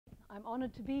I'm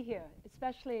honored to be here,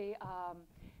 especially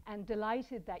and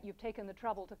delighted that you've taken the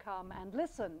trouble to come and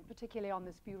listen, particularly on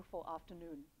this beautiful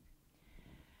afternoon.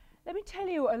 Let me tell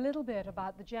you a little bit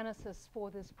about the genesis for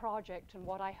this project and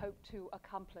what I hope to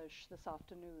accomplish this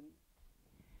afternoon.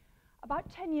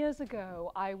 About 10 years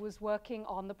ago, I was working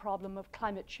on the problem of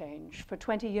climate change. For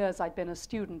 20 years, I'd been a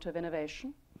student of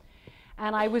innovation.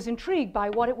 And I was intrigued by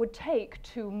what it would take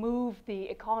to move the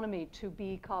economy to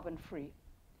be carbon-free.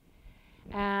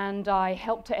 And I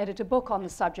helped to edit a book on the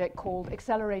subject called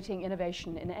Accelerating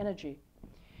Innovation in Energy.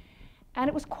 And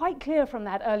it was quite clear from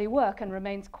that early work, and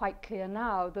remains quite clear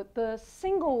now, that the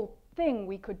single thing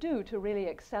we could do to really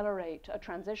accelerate a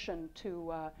transition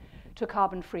to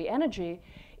carbon-free energy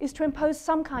is to impose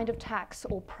some kind of tax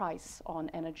or price on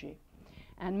energy.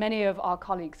 And many of our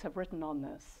colleagues have written on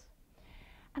this.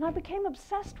 And I became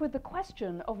obsessed with the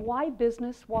question of why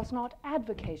business was not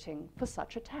advocating for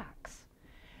such a tax.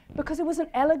 Because it was an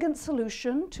elegant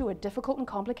solution to a difficult and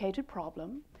complicated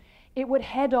problem. It would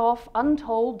head off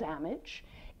untold damage.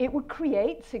 It would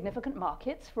create significant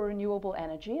markets for renewable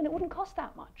energy, and it wouldn't cost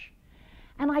that much.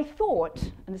 And I thought,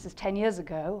 and this is 10 years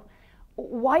ago,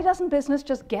 why doesn't business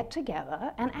just get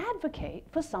together and advocate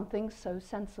for something so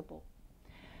sensible?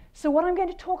 So what I'm going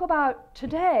to talk about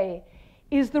today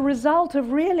is the result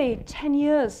of really 10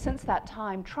 years since that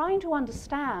time, trying to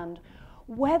understand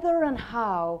whether and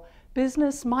how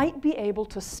business might be able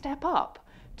to step up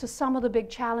to some of the big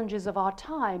challenges of our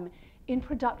time in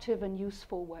productive and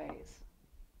useful ways.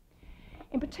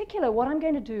 In particular, what I'm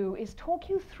going to do is talk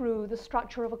you through the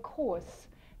structure of a course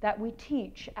that we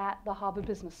teach at the Harvard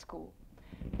Business School.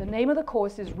 The name of the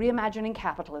course is Reimagining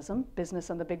Capitalism, Business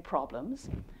and the Big Problems.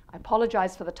 I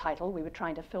apologize for the title. We were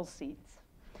trying to fill seats.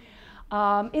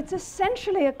 It's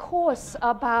essentially a course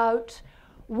about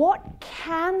what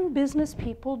can business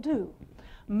people do.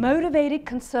 Motivated,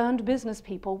 concerned business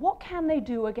people, what can they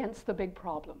do against the big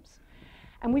problems?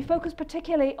 And we focus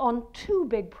particularly on two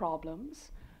big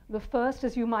problems. The first,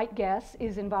 as you might guess,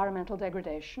 is environmental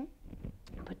degradation,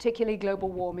 particularly global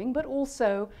warming, but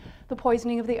also the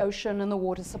poisoning of the ocean and the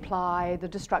water supply, the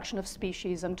destruction of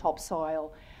species and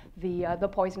topsoil, the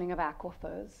poisoning of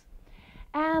aquifers.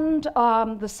 And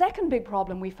the second big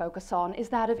problem we focus on is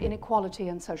that of inequality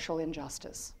and social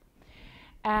injustice.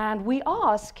 And we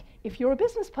ask, if you're a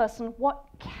business person, what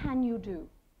can you do?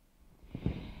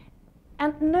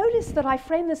 And notice that I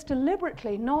frame this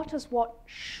deliberately not as what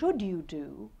should you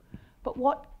do, but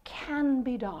what can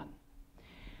be done.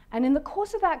 And in the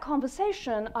course of that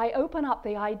conversation, I open up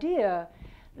the idea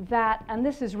that, and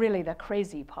this is really the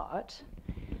crazy part,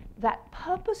 that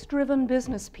purpose-driven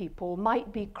business people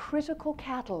might be critical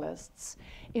catalysts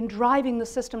in driving the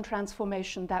system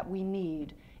transformation that we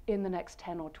need in the next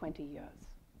 10 or 20 years.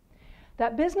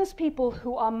 That business people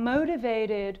who are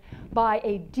motivated by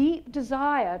a deep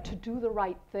desire to do the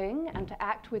right thing and to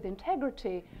act with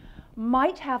integrity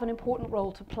might have an important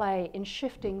role to play in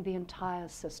shifting the entire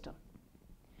system.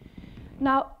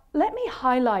 Now, let me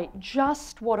highlight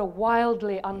just what a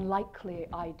wildly unlikely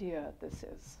idea this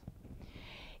is.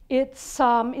 It's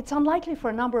unlikely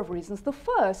for a number of reasons. The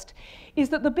first is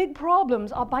that the big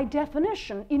problems are, by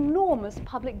definition, enormous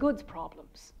public goods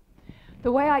problems.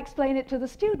 The way I explain it to the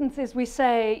students is we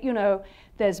say, you know,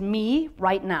 there's me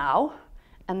right now,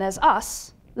 and there's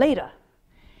us later.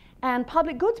 And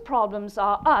public goods problems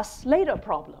are us later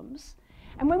problems.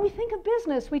 And when we think of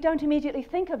business, we don't immediately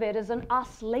think of it as an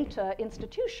us later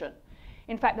institution.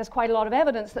 In fact, there's quite a lot of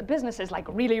evidence that business is like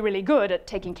really, really good at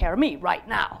taking care of me right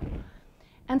now.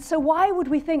 And so why would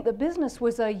we think that business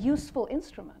was a useful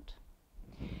instrument?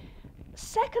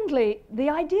 Secondly, the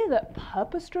idea that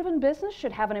purpose-driven business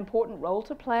should have an important role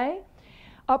to play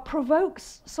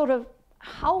provokes sort of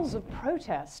howls of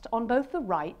protest on both the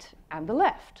right and the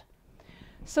left.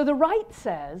 So the right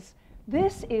says,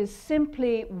 this is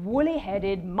simply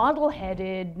woolly-headed,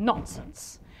 muddle-headed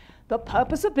nonsense. The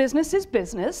purpose of business is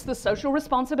business. The social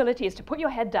responsibility is to put your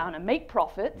head down and make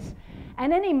profits.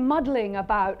 And any muddling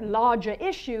about larger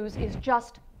issues is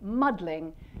just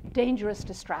muddling, dangerous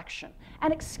distraction,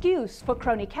 an excuse for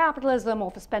crony capitalism or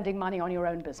for spending money on your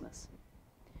own business.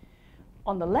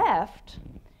 On the left,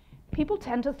 people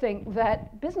tend to think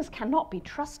that business cannot be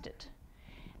trusted.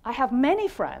 I have many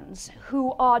friends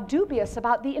who are dubious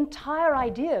about the entire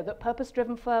idea that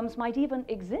purpose-driven firms might even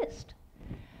exist.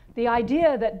 The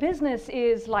idea that business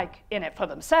is like in it for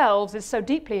themselves is so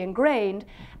deeply ingrained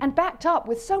and backed up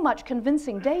with so much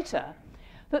convincing data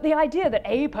that the idea that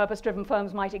A, purpose-driven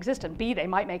firms might exist and B, they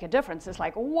might make a difference is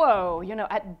like, whoa, you know,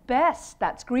 at best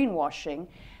that's greenwashing,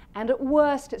 and at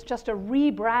worst it's just a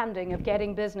rebranding of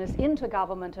getting business into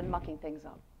government and mucking things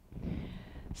up.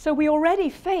 So we already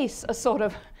face a sort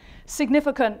of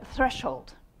significant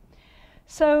threshold.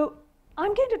 So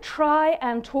I'm going to try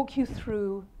and talk you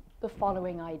through the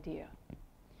following idea,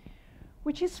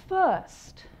 which is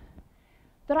first,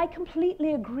 that I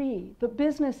completely agree that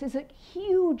business is a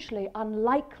hugely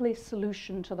unlikely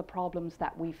solution to the problems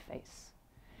that we face.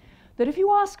 That if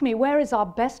you ask me where is our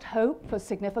best hope for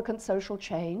significant social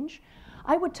change,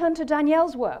 I would turn to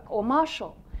Danielle's work or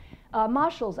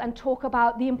Marshall's and talk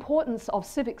about the importance of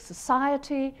civic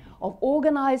society, of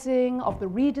organizing, of the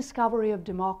rediscovery of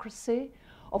democracy,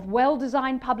 of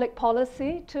well-designed public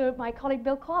policy, to my colleague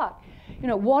Bill Clark. You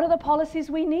know, what are the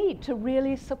policies we need to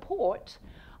really support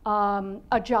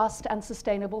a just and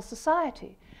sustainable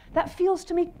society? That feels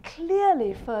to me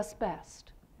clearly first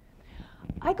best.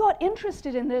 I got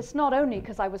interested in this not only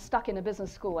because I was stuck in a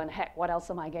business school and heck, what else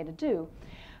am I going to do?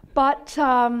 But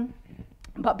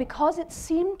because it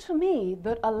seemed to me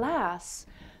that, alas,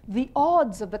 the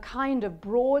odds of the kind of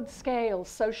broad-scale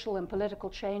social and political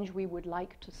change we would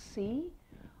like to see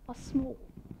are small.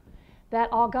 That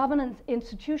our governance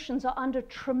institutions are under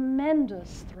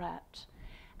tremendous threat.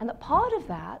 And that part of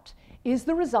that is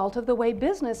the result of the way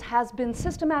business has been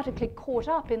systematically caught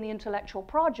up in the intellectual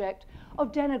project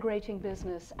of denigrating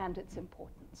business and its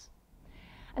importance.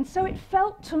 And so it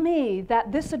felt to me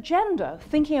that this agenda,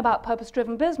 thinking about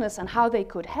purpose-driven business and how they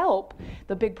could help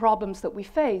the big problems that we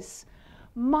face,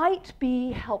 might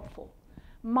be helpful,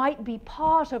 might be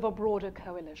part of a broader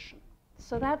coalition.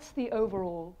 So that's the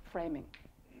overall framing.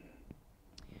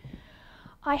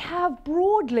 I have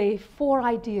broadly 4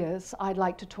 ideas I'd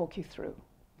like to talk you through.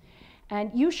 And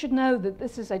you should know that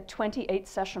this is a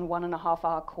 28-session,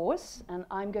 1.5-hour course, and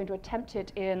I'm going to attempt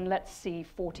it in, let's see,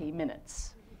 40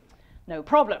 minutes. No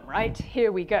problem, right?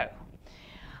 Here we go.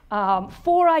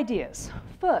 4 ideas.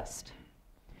 First,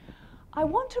 I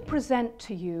want to present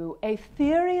to you a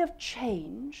theory of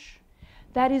change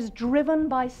that is driven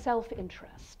by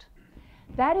self-interest.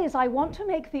 That is, I want to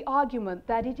make the argument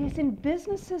that it is in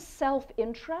business's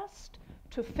self-interest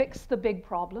to fix the big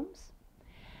problems,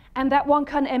 and that one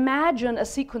can imagine a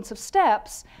sequence of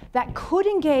steps that could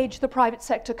engage the private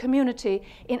sector community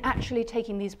in actually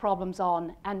taking these problems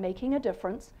on and making a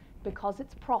difference because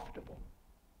it's profitable.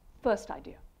 First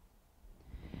idea.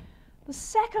 The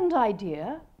second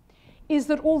idea is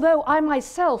that although I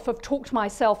myself have talked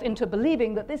myself into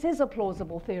believing that this is a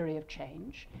plausible theory of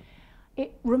change,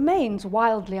 it remains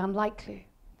wildly unlikely.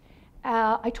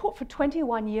 I taught for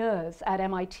 21 years at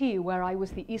MIT, where I was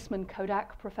the Eastman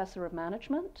Kodak Professor of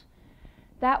Management.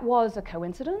 That was a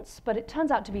coincidence, but it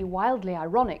turns out to be wildly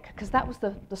ironic, because that was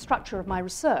the structure of my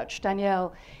research.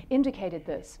 Danielle indicated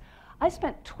this. I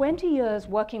spent 20 years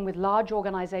working with large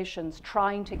organizations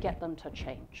trying to get them to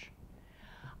change.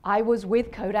 I was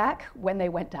with Kodak when they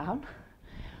went down.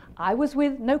 I was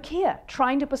with Nokia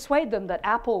trying to persuade them that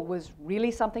Apple was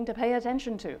really something to pay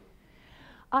attention to.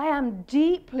 I am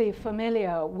deeply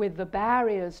familiar with the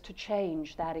barriers to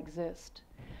change that exist.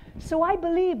 So I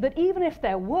believe that even if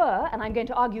there were, and I'm going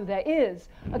to argue there is,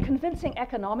 a convincing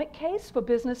economic case for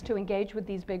business to engage with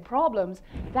these big problems,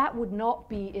 that would not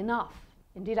be enough.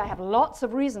 Indeed, I have lots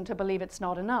of reason to believe it's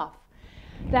not enough.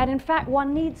 That in fact,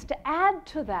 one needs to add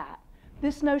to that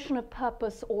this notion of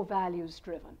purpose or values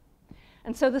driven.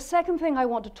 And so the second thing I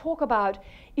want to talk about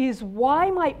is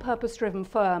why might purpose-driven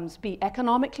firms be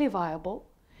economically viable,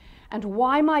 and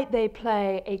why might they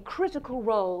play a critical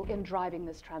role in driving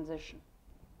this transition?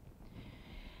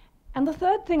 And the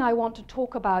third thing I want to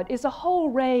talk about is a whole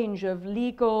range of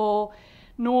legal,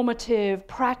 normative,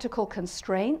 practical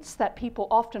constraints that people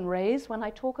often raise when I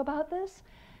talk about this,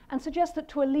 and suggest that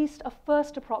to at least a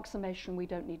first approximation, we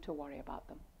don't need to worry about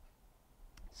them.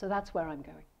 So that's where I'm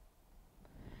going.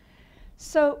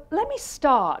 So let me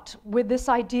start with this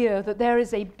idea that there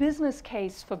is a business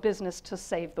case for business to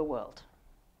save the world.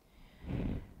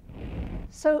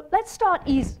 So let's start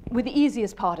with the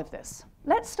easiest part of this.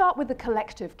 Let's start with the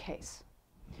collective case.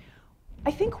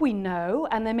 I think we know,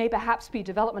 and there may perhaps be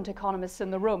development economists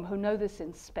in the room who know this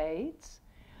in spades,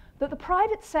 that the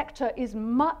private sector is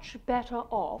much better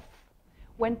off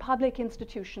when public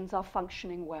institutions are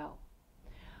functioning well.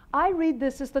 I read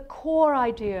this as the core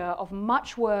idea of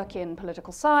much work in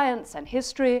political science and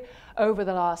history over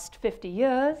the last 50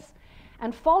 years,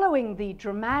 and following the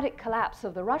dramatic collapse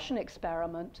of the Russian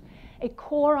experiment, a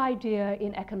core idea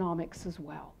in economics as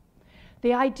well.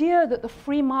 The idea that the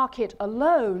free market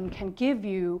alone can give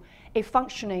you a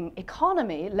functioning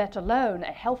economy, let alone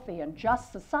a healthy and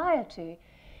just society,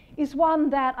 is one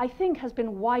that I think has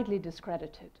been widely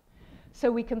discredited. So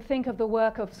we can think of the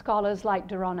work of scholars like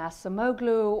Daron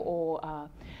Acemoglu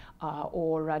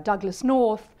or Douglas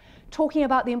North, talking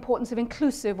about the importance of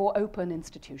inclusive or open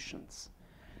institutions.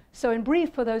 So in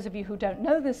brief, for those of you who don't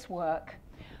know this work,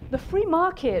 the free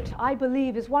market, I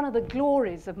believe, is one of the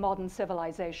glories of modern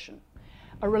civilization.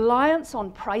 A reliance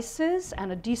on prices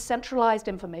and a decentralized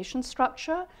information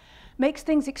structure makes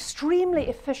things extremely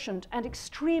efficient and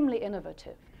extremely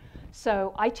innovative.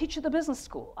 So I teach at the business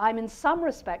school. I'm in some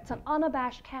respects an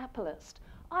unabashed capitalist.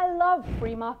 I love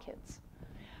free markets.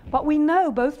 But we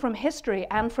know both from history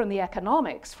and from the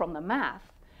economics, from the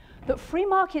math, that free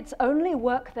markets only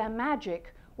work their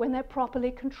magic when they're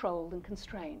properly controlled and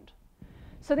constrained.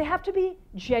 So they have to be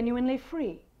genuinely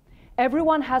free.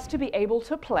 Everyone has to be able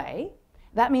to play.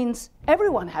 That means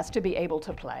everyone has to be able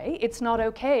to play. It's not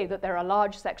okay that there are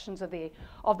large sections of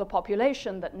the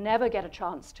population that never get a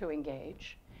chance to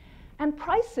engage. And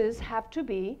prices have to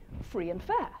be free and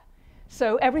fair.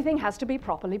 So everything has to be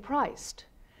properly priced.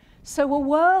 So a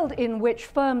world in which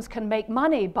firms can make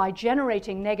money by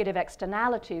generating negative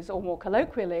externalities, or more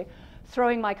colloquially,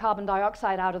 throwing my carbon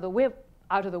dioxide out of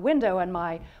the window and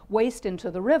my waste into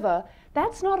the river,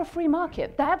 that's not a free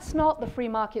market. That's not the free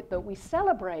market that we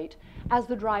celebrate as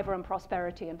the driver in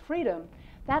prosperity and freedom.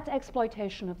 That's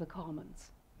exploitation of the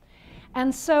commons.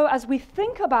 And so as we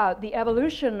think about the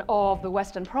evolution of the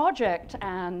Western project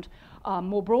and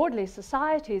more broadly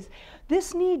societies,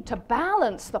 this need to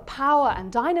balance the power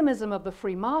and dynamism of the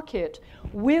free market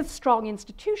with strong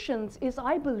institutions is,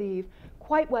 I believe,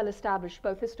 quite well established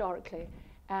both historically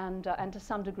and to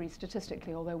some degree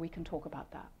statistically, although we can talk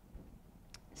about that.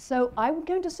 So I'm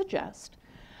going to suggest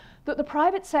that the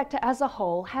private sector as a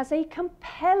whole has a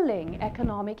compelling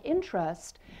economic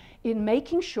interest in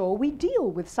making sure we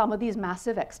deal with some of these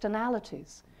massive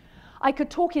externalities. I could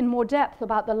talk in more depth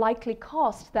about the likely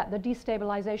cost that the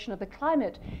destabilization of the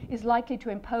climate is likely to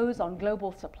impose on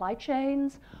global supply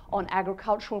chains, on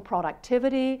agricultural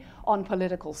productivity, on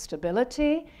political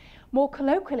stability. More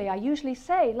colloquially, I usually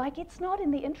say, like, it's not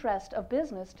in the interest of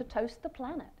business to toast the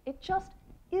planet. It just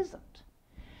isn't.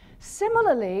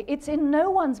 Similarly, it's in no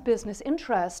one's business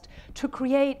interest to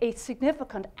create a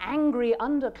significant angry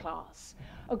underclass,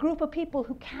 a group of people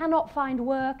who cannot find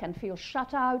work and feel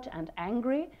shut out and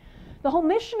angry. The whole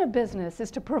mission of business is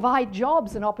to provide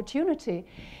jobs and opportunity.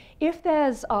 If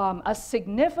there's a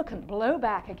significant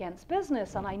blowback against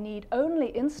business, and I need only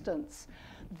instance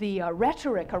the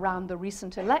rhetoric around the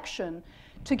recent election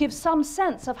to give some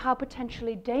sense of how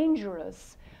potentially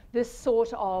dangerous this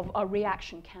sort of a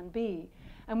reaction can be.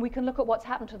 And we can look at what's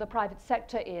happened to the private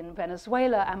sector in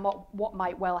Venezuela and what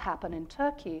might well happen in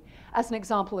Turkey as an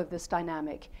example of this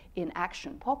dynamic in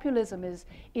action. Populism is,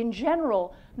 in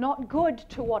general, not good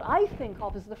to what I think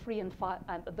of as the free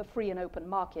and open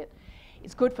market.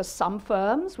 It's good for some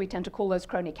firms. We tend to call those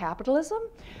crony capitalism.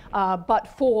 But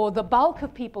for the bulk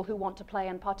of people who want to play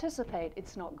and participate,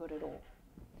 it's not good at all.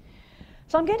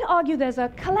 So I'm going to argue there's a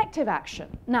collective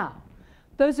action. Now,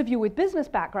 those of you with business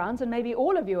backgrounds, and maybe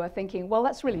all of you are thinking, well,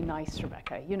 that's really nice,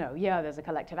 Rebecca. You know, yeah, there's a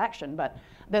collective action, but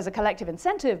there's a collective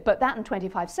incentive, but that and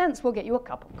 25 cents will get you a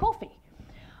cup of coffee.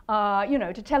 You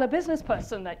know, to tell a business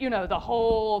person that, you know,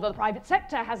 the private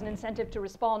sector has an incentive to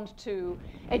respond to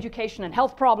education and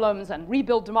health problems and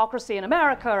rebuild democracy in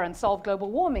America and solve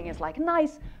global warming is like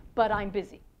nice, but I'm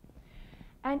busy.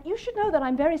 And you should know that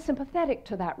I'm very sympathetic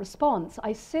to that response.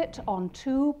 I sit on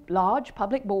 2 large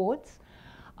public boards.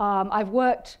 I've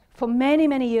worked for many,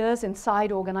 many years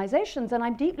inside organizations, and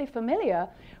I'm deeply familiar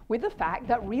with the fact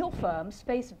that real firms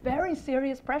face very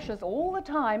serious pressures all the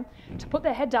time to put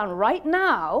their head down right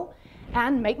now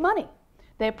and make money.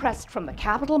 They're pressed from the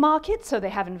capital market, so they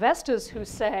have investors who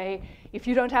say, if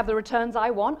you don't have the returns I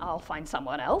want, I'll find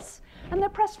someone else. And they're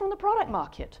pressed from the product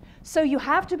market. So you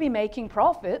have to be making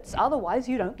profits, otherwise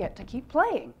you don't get to keep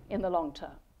playing in the long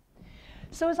term.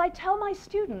 So as I tell my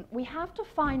student, we have to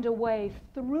find a way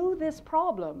through this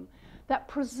problem that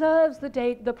preserves the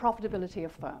profitability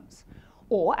of firms.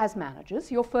 Or, as managers,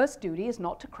 your first duty is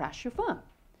not to crash your firm.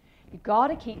 You've got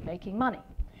to keep making money.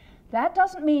 That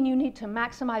doesn't mean you need to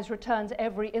maximize returns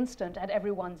every instant at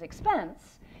everyone's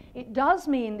expense. It does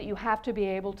mean that you have to be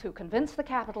able to convince the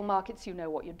capital markets you know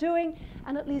what you're doing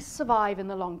and at least survive in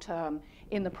the long term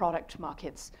in the product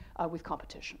markets with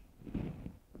competition.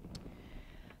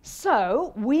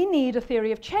 So we need a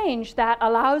theory of change that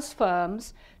allows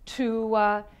firms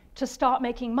to start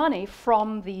making money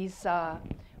from this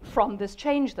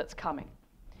change that's coming.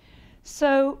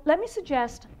 So let me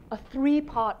suggest a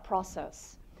 3-part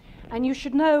process. And you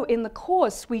should know in the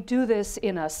course we do this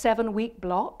in a 7-week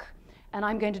block, and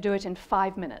I'm going to do it in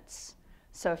 5 minutes.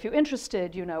 So if you're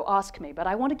interested, you know, ask me. But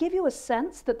I want to give you a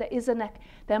sense that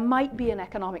there might be an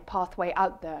economic pathway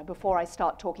out there before I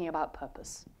start talking about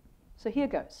purpose. So here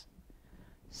goes.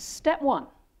 Step 1.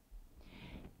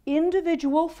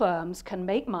 individual firms can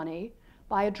make money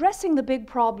by addressing the big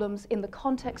problems in the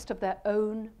context of their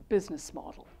own business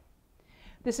model.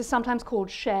 This is sometimes called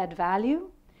shared value,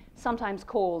 sometimes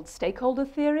called stakeholder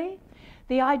theory.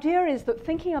 The idea is that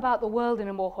thinking about the world in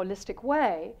a more holistic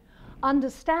way,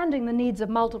 understanding the needs of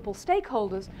multiple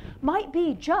stakeholders, might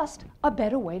be just a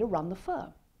better way to run the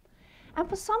firm. And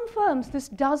for some firms, this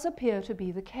does appear to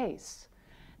be the case.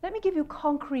 Let me give you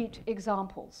concrete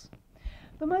examples.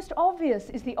 The most obvious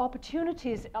is the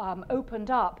opportunities opened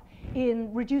up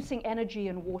in reducing energy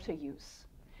and water use.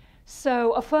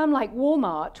 So a firm like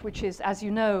Walmart, which is, as you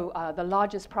know, the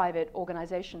largest private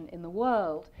organization in the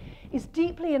world, is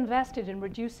deeply invested in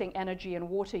reducing energy and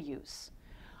water use.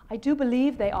 I do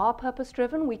believe they are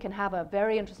purpose-driven. We can have a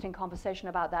very interesting conversation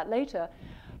about that later.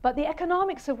 But the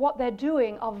economics of what they're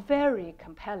doing are very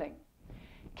compelling.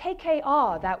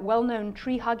 KKR, that well-known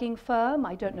tree-hugging firm,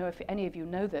 I don't know if any of you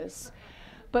know this,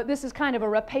 but this is kind of a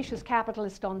rapacious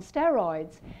capitalist on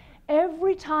steroids.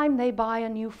 Every time they buy a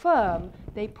new firm,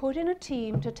 they put in a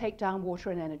team to take down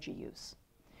water and energy use.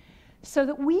 So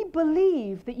that we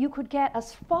believe that you could get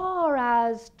as far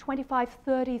as 25,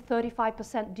 30,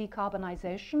 35%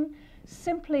 decarbonization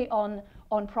simply on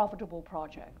profitable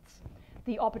projects.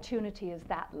 The opportunity is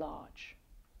that large.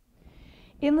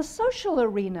 In the social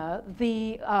arena,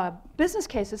 the business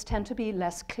cases tend to be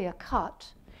less clear-cut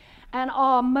and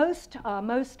are most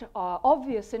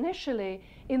obvious initially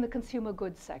in the consumer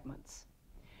goods segments.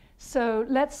 So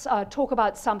let's talk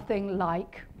about something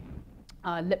like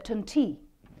Lipton tea.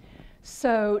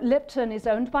 So Lipton is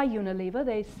owned by Unilever.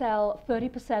 They sell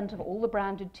 30% of all the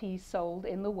branded tea sold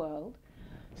in the world.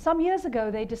 Some years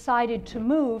ago, they decided to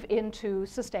move into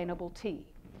sustainable tea.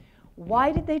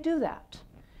 Why did they do that?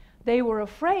 They were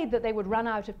afraid that they would run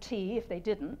out of tea if they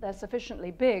didn't. They're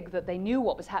sufficiently big that they knew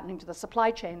what was happening to the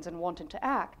supply chains and wanted to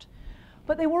act.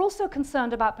 But they were also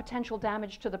concerned about potential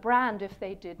damage to the brand if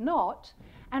they did not,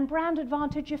 and brand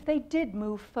advantage if they did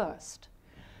move first.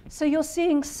 So you're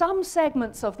seeing some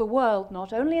segments of the world,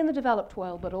 not only in the developed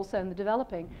world, but also in the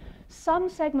developing, some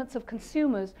segments of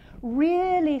consumers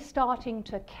really starting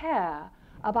to care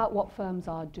about what firms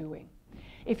are doing.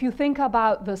 If you think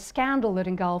about the scandal that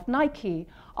engulfed Nike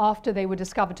after they were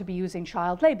discovered to be using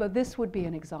child labor, this would be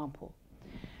an example.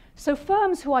 So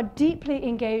firms who are deeply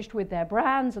engaged with their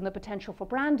brands and the potential for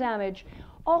brand damage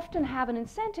often have an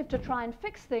incentive to try and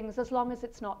fix things as long as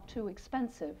it's not too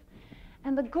expensive.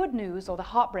 And the good news, or the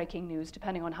heartbreaking news,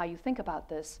 depending on how you think about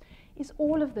this, is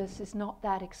all of this is not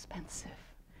that expensive.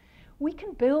 We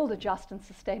can build a just and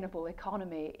sustainable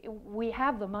economy. We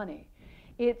have the money.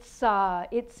 It's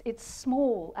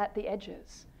small at the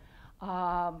edges,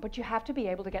 but you have to be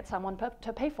able to get someone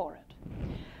to pay for it.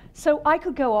 So I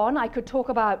could go on. I could talk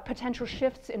about potential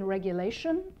shifts in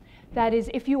regulation. That is,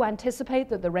 if you anticipate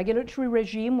that the regulatory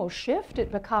regime will shift,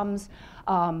 it becomes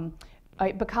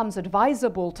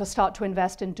advisable to start to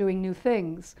invest in doing new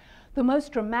things. The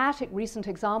most dramatic recent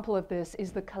example of this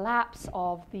is the collapse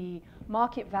of the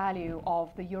market value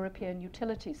of the European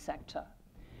utilities sector.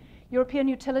 European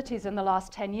utilities in the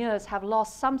last 10 years have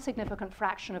lost some significant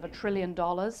fraction of $1 trillion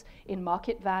in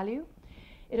market value.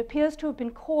 It appears to have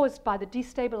been caused by the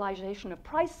destabilization of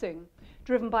pricing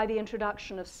driven by the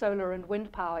introduction of solar and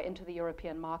wind power into the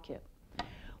European market.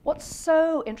 What's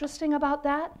so interesting about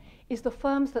that is the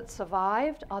firms that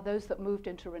survived are those that moved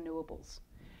into renewables.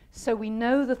 So we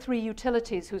know the three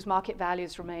utilities whose market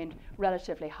values remained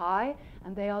relatively high,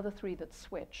 and they are the three that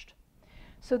switched.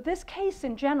 So this case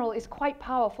in general is quite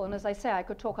powerful, and as I say, I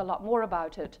could talk a lot more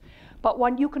about it.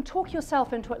 But you can talk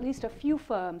yourself into at least a few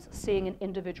firms seeing an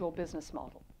individual business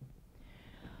model.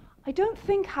 I don't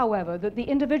think, however, that the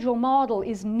individual model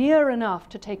is near enough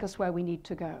to take us where we need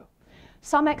to go.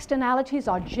 Some externalities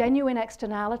are genuine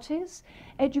externalities.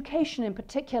 Education in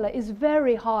particular is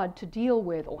very hard to deal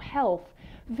with, or health,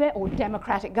 or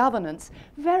democratic governance,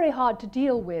 very hard to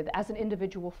deal with as an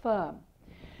individual firm.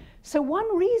 So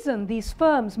one reason these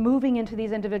firms moving into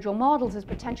these individual models is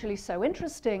potentially so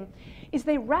interesting is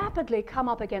they rapidly come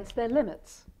up against their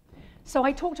limits. So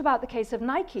I talked about the case of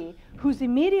Nike, whose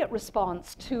immediate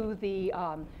response to the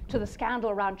scandal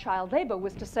around child labor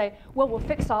was to say, well, we'll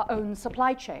fix our own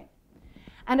supply chain.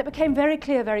 And it became very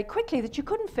clear very quickly that you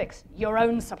couldn't fix your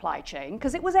own supply chain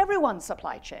because it was everyone's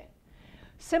supply chain.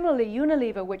 Similarly,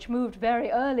 Unilever, which moved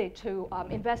very early to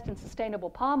invest in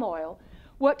sustainable palm oil,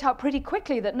 worked out pretty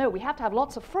quickly that no, we have to have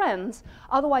lots of friends,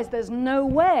 otherwise there's no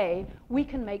way we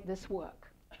can make this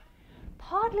work.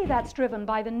 Partly that's driven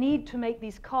by the need to make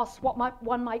these costs what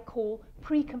one might call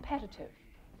pre-competitive.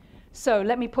 So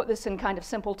let me put this in kind of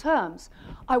simple terms.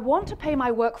 I want to pay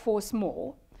my workforce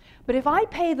more, But if I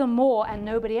pay them more and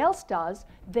nobody else does,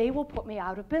 they will put me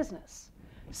out of business.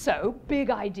 So, big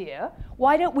idea,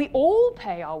 why don't we all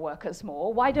pay our workers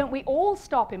more? Why don't we all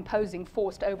stop imposing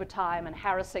forced overtime and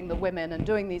harassing the women and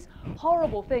doing these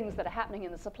horrible things that are happening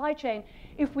in the supply chain?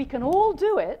 If we can all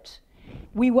do it,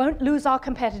 we won't lose our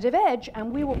competitive edge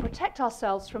and we will protect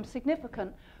ourselves from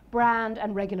significant brand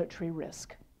and regulatory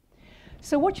risk.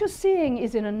 So what you're seeing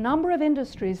is in a number of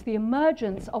industries the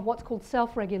emergence of what's called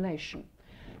self-regulation.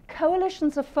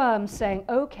 Coalitions of firms saying,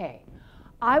 okay,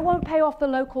 I won't pay off the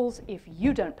locals if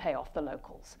you don't pay off the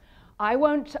locals. I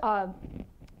won't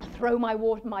throw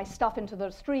my stuff into the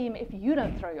stream if you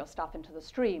don't throw your stuff into the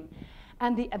stream.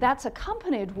 And that's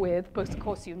accompanied with, because of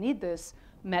course you need this,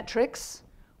 metrics,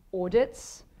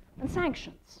 audits, and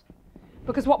sanctions.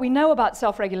 Because what we know about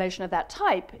self-regulation of that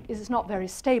type is it's not very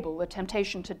stable. The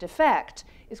temptation to defect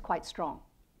is quite strong.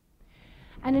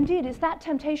 And indeed, it's that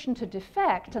temptation to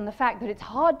defect and the fact that it's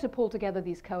hard to pull together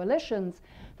these coalitions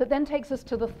that then takes us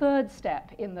to the third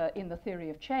step in the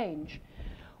theory of change,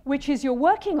 which is you're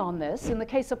working on this. In the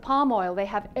case of palm oil, they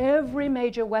have every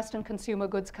major Western consumer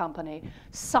goods company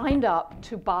signed up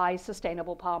to buy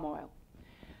sustainable palm oil.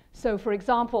 So, for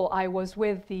example, I was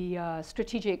with the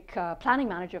strategic planning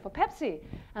manager for Pepsi,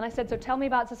 and I said, so tell me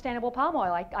about sustainable palm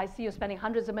oil. I see you're spending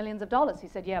hundreds of millions of dollars. He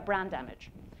said, yeah, brand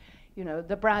damage. You know,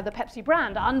 the Pepsi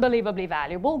brand, unbelievably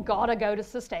valuable, gotta go to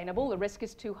sustainable, the risk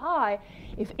is too high.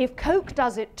 If Coke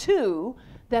does it too,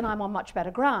 then I'm on much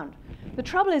better ground. The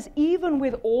trouble is, even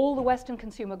with all the Western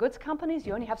consumer goods companies,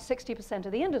 you only have 60%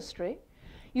 of the industry.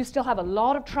 You still have a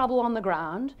lot of trouble on the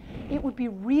ground. It would be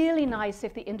really nice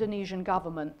if the Indonesian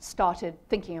government started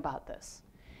thinking about this.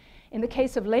 In the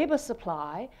case of labor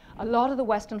supply, a lot of the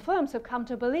Western firms have come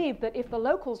to believe that if the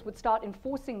locals would start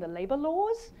enforcing the labor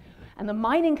laws, and the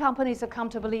mining companies have come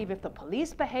to believe if the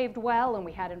police behaved well and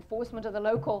we had enforcement of the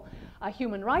local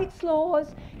human rights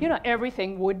laws, you know,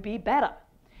 everything would be better.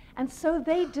 And so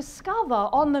they discover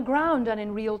on the ground and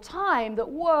in real time that,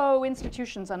 whoa,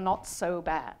 institutions are not so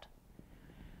bad.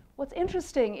 What's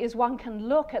interesting is one can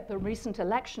look at the recent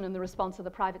election and the response of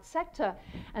the private sector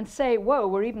and say, whoa,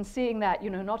 we're even seeing that, you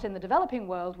know, not in the developing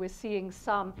world, we're seeing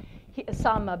some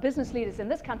business leaders in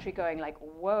this country going like,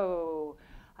 whoa,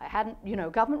 you know,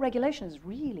 government regulation is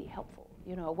really helpful.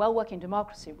 You know, a well-working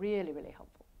democracy, really, really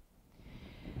helpful.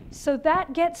 So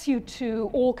that gets you to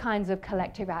all kinds of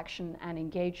collective action and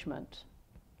engagement.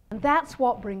 And that's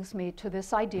what brings me to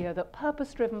this idea that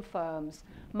purpose-driven firms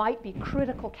might be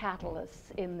critical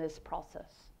catalysts in this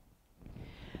process.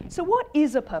 So what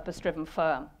is a purpose-driven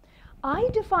firm? I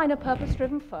define a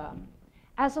purpose-driven firm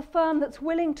as a firm that's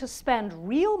willing to spend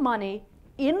real money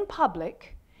in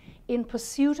public in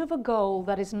pursuit of a goal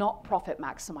that is not profit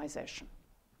maximization.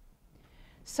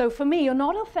 So for me, you're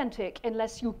not authentic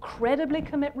unless you credibly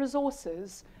commit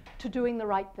resources to doing the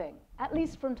right thing, at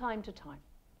least from time to time.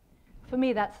 For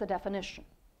me, that's the definition.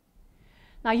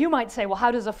 Now, you might say, well, how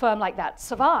does a firm like that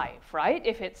survive, right?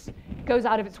 If it goes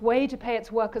out of its way to pay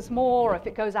its workers more, or if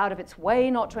it goes out of its way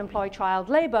not to employ child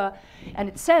labor, and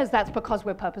it says that's because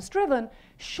we're purpose-driven,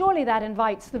 surely that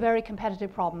invites the very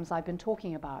competitive problems I've been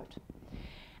talking about.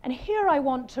 And here I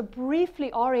want to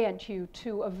briefly orient you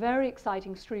to a very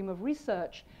exciting stream of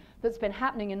research that's been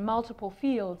happening in multiple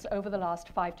fields over the last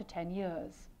 5 to 10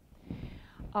 years.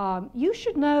 You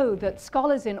should know that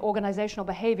scholars in organizational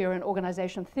behavior and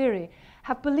organization theory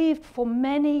have believed for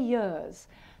many years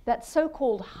that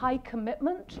so-called high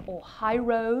commitment or high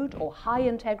road or high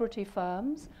integrity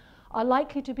firms are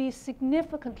likely to be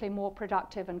significantly more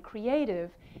productive and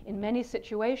creative in many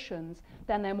situations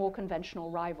than their more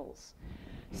conventional rivals.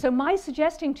 So my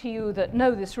suggesting to you that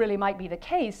no, this really might be the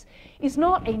case is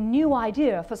not a new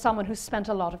idea for someone who's spent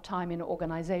a lot of time in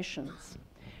organizations.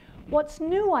 What's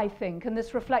new, I think, and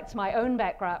this reflects my own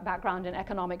background in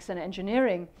economics and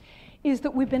engineering, is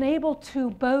that we've been able to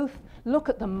both look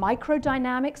at the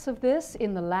microdynamics of this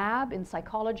in the lab, in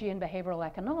psychology and behavioral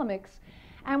economics,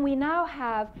 and we now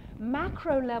have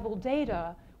macro-level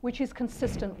data which is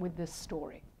consistent with this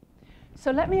story. So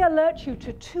let me alert you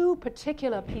to two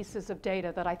particular pieces of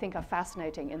data that I think are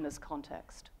fascinating in this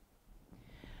context.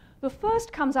 The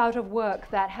first comes out of work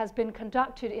that has been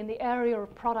conducted in the area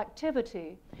of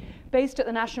productivity, based at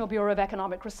the National Bureau of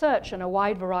Economic Research and a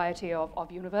wide variety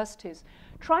of universities,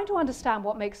 trying to understand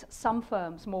what makes some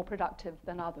firms more productive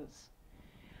than others.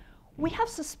 We have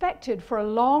suspected for a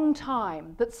long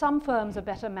time that some firms are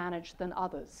better managed than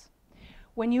others.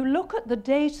 When you look at the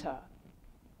data,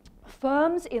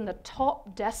 firms in the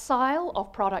top decile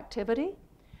of productivity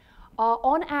are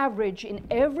on average in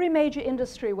every major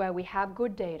industry where we have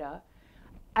good data,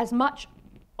 as much,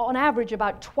 on average,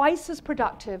 about twice as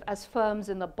productive as firms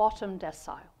in the bottom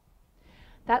decile.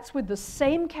 That's with the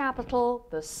same capital,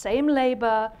 the same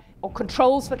labor, or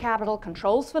controls for capital,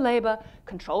 controls for labor,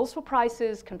 controls for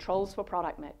prices, controls for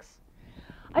product mix.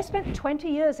 I spent 20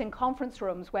 years in conference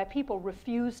rooms where people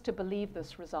refused to believe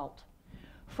this result.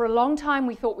 For a long time,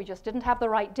 we thought we just didn't have the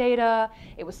right data.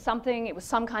 It was some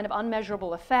kind of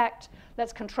unmeasurable effect.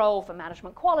 Let's control for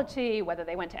management quality, whether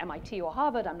they went to MIT or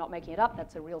Harvard. I'm not making it up.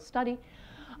 That's a real study.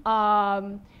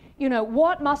 You know,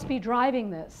 what must be driving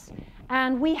this?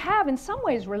 And we have, in some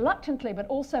ways, reluctantly, but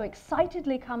also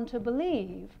excitedly come to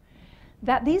believe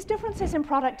that these differences in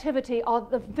productivity are at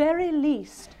the very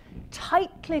least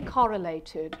tightly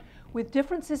correlated with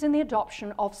differences in the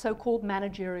adoption of so-called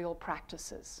managerial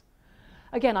practices.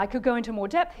 Again, I could go into more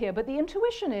depth here, but the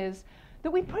intuition is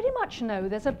that we pretty much know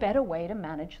there's a better way to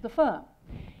manage the firm.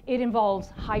 It involves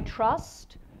high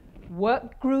trust,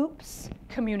 work groups,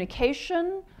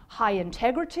 communication, high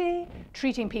integrity,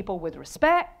 treating people with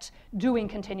respect, doing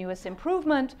continuous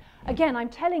improvement. Again, I'm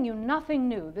telling you nothing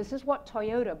new. This is what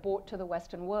Toyota brought to the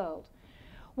Western world.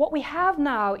 What we have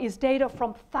now is data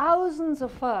from thousands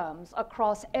of firms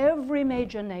across every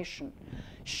major nation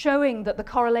showing that the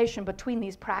correlation between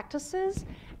these practices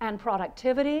and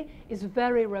productivity is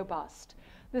very robust.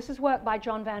 This is work by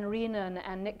John Van Reenen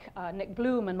and Nick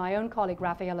Bloom and my own colleague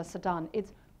Rafaela Sedan.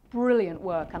 It's brilliant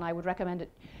work, and I would recommend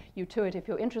you to it if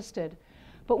you're interested.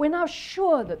 But we're now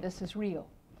sure that this is real.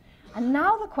 And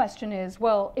now the question is,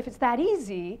 well, if it's that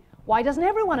easy, why doesn't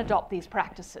everyone adopt these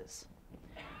practices?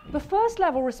 The first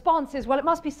level response is, well, it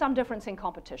must be some difference in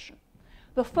competition.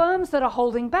 The firms that are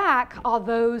holding back are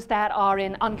those that are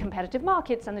in uncompetitive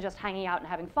markets and they're just hanging out and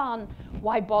having fun.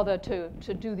 Why bother to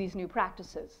do these new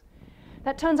practices?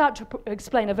 That turns out to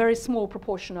explain a very small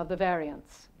proportion of the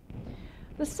variance.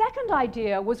 The second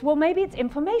idea was, well, maybe it's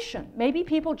information. Maybe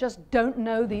people just don't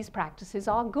know these practices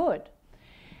are good.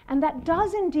 And that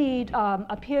does indeed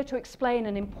appear to explain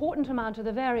an important amount of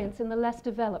the variance in the less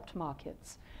developed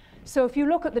markets. So if you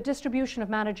look at the distribution of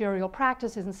managerial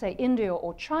practices in, say, India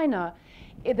or China,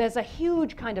 there's a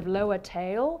huge kind of lower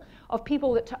tail of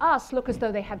people that to us look as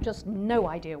though they have just no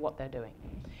idea what they're doing.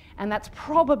 And that's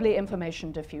probably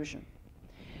information diffusion.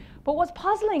 But what's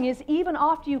puzzling is even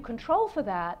after you control for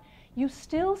that, you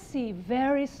still see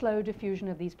very slow diffusion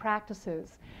of these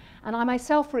practices. And I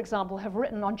myself, for example, have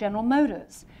written on General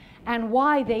Motors and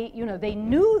why they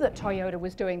knew that Toyota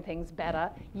was doing things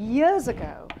better years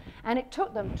ago, and it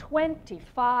took them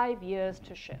 25 years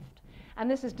to shift. And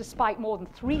this is despite more than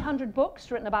 300 books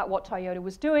written about what Toyota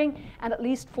was doing and at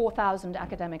least 4,000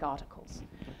 academic articles.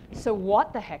 So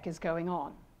what the heck is going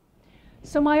on?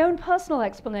 So my own personal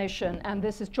explanation, and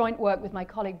this is joint work with my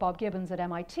colleague Bob Gibbons at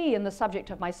MIT and the subject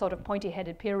of my sort of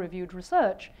pointy-headed peer-reviewed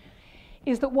research,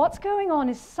 is that what's going on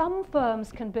is some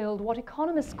firms can build what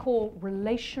economists call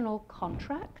relational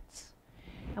contracts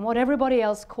and what everybody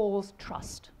else calls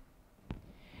trust.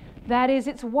 That is,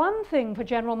 it's one thing for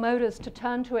General Motors to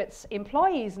turn to its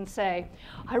employees and say,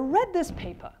 I read this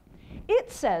paper.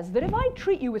 It says that if I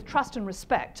treat you with trust and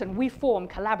respect and we form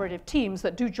collaborative teams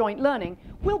that do joint learning,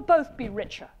 we'll both be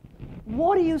richer.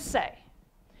 What do you say?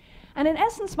 And in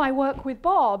essence, my work with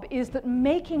Bob is that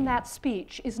making that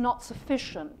speech is not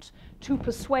sufficient to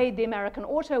persuade the American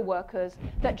auto workers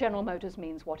that General Motors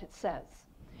means what it says.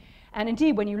 And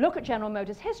indeed, when you look at General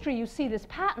Motors' history, you see this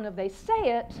pattern of they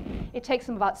say it, it takes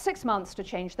them about 6 months to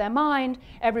change their mind,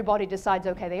 everybody decides,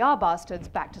 okay, they are bastards,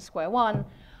 back to square one,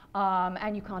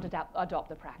 and you can't adopt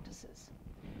the practices.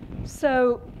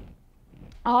 So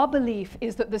our belief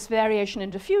is that this variation in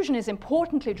diffusion is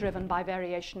importantly driven by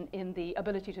variation in the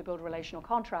ability to build relational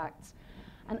contracts.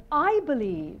 And I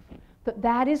believe that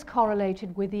that is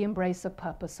correlated with the embrace of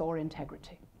purpose or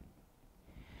integrity.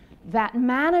 That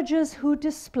managers who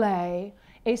display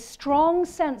a strong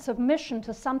sense of mission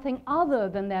to something other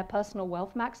than their personal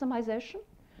wealth maximization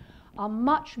are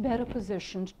much better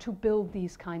positioned to build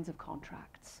these kinds of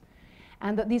contracts,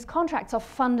 and that these contracts are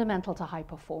fundamental to high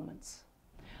performance.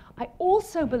 I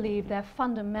also believe they're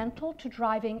fundamental to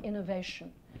driving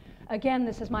innovation. Again,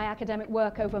 this is my academic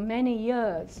work over many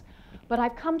years, but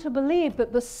I've come to believe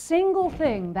that the single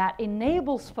thing that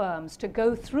enables firms to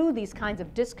go through these kinds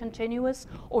of discontinuous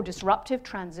or disruptive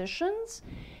transitions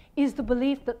is the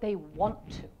belief that they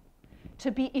want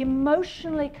to be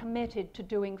emotionally committed to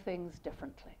doing things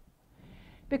differently.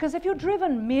 Because if you're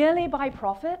driven merely by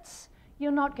profits,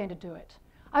 you're not going to do it.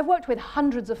 I've worked with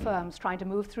hundreds of firms trying to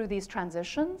move through these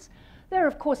transitions. There are,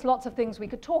 of course, lots of things we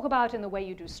could talk about in the way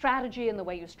you do strategy and the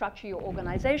way you structure your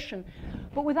organization.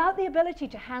 But without the ability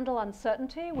to handle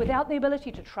uncertainty, without the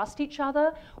ability to trust each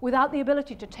other, without the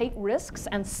ability to take risks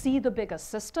and see the bigger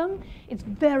system, it's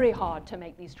very hard to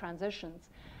make these transitions.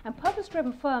 And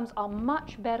purpose-driven firms are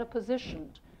much better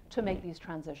positioned to make these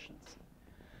transitions.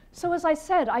 So as I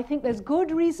said, I think there's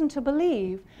good reason to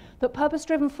believe that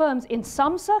purpose-driven firms in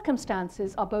some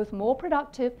circumstances are both more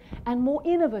productive and more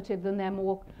innovative than their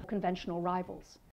more conventional rivals.